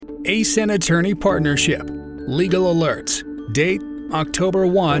ASIN Attorney Partnership. Legal alerts. Date October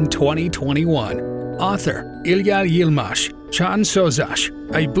 1, 2021. Author İlker Yılmaz, Can Sözyaş,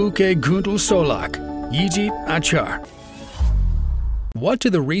 Aybüke Gündüz Solak, Yiğit Açar. What do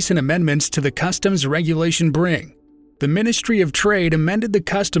the recent amendments to the customs regulation bring? The Ministry of Trade amended the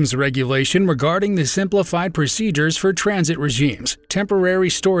customs regulation regarding the simplified procedures for transit regimes, temporary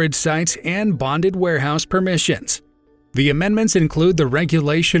storage sites, and bonded warehouse permissions. The amendments include the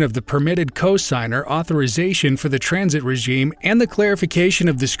regulation of the permitted cosigner authorization for the transit regime and the clarification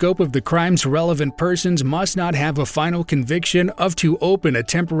of the scope of the crimes relevant persons must not have a final conviction of to open a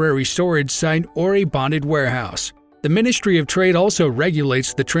temporary storage site or a bonded warehouse. The Ministry of Trade also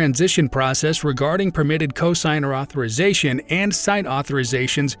regulates the transition process regarding permitted cosigner authorization and site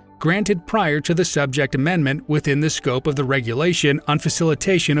authorizations granted prior to the subject amendment within the scope of the regulation on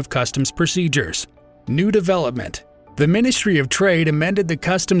facilitation of customs procedures. New development. The Ministry of Trade amended the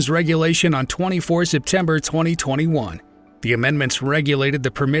customs regulation on 24 September 2021. The amendments regulated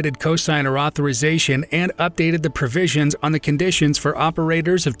the permitted cosigner authorization and updated the provisions on the conditions for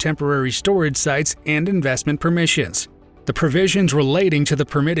operators of temporary storage sites and investment permissions. The provisions relating to the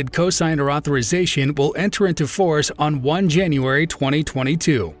permitted cosigner authorization will enter into force on 1 January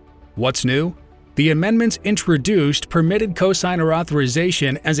 2022. What's new? The amendments introduced permitted cosigner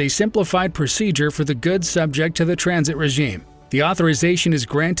authorization as a simplified procedure for the goods subject to the transit regime. The authorization is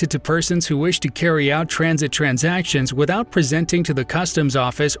granted to persons who wish to carry out transit transactions without presenting to the Customs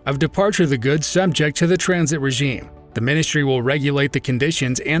Office of departure the goods subject to the transit regime. The Ministry will regulate the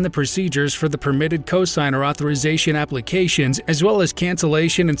conditions and the procedures for the permitted cosigner authorization applications as well as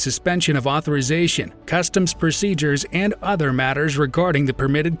cancellation and suspension of authorization, customs procedures, and other matters regarding the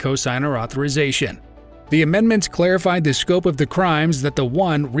permitted cosigner authorization. The amendments clarified the scope of the crimes that the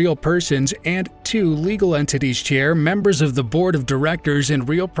 1. Real persons and 2. Legal entities chair, members of the board of directors, and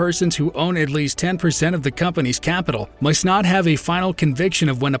real persons who own at least 10% of the company's capital must not have a final conviction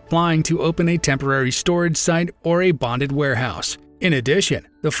of when applying to open a temporary storage site or a bonded warehouse. In addition,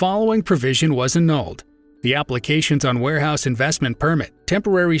 the following provision was annulled. The applications on warehouse investment permit,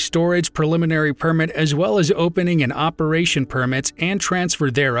 temporary storage preliminary permit, as well as opening and operation permits and transfer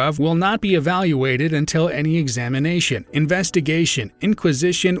thereof will not be evaluated until any examination, investigation,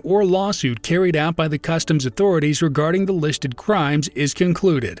 inquisition, or lawsuit carried out by the customs authorities regarding the listed crimes is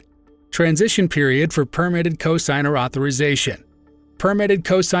concluded. Transition period for permitted cosigner authorization. Permitted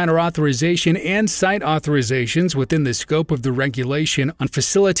cosigner authorization and site authorizations within the scope of the regulation on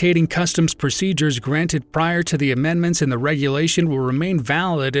facilitating customs procedures granted prior to the amendments in the regulation will remain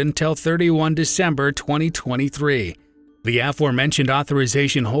valid until 31 December 2023. The aforementioned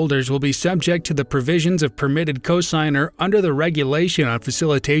authorization holders will be subject to the provisions of permitted cosigner under the regulation on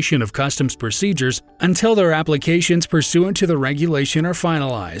facilitation of customs procedures until their applications pursuant to the regulation are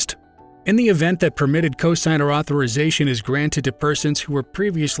finalized. In the event that permitted cosigner authorization is granted to persons who were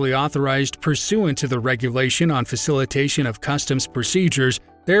previously authorized pursuant to the regulation on facilitation of customs procedures,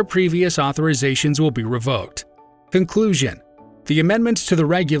 their previous authorizations will be revoked. Conclusion. The amendments to the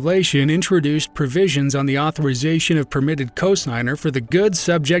regulation introduced provisions on the authorization of permitted cosigner for the goods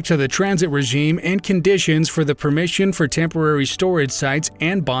subject to the transit regime and conditions for the permission for temporary storage sites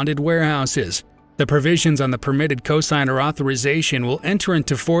and bonded warehouses. The provisions on the permitted cosigner authorization will enter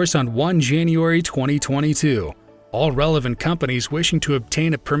into force on 1 January 2022. All relevant companies wishing to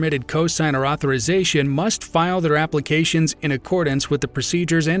obtain a permitted cosigner authorization must file their applications in accordance with the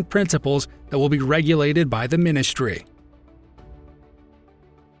procedures and principles that will be regulated by the Ministry.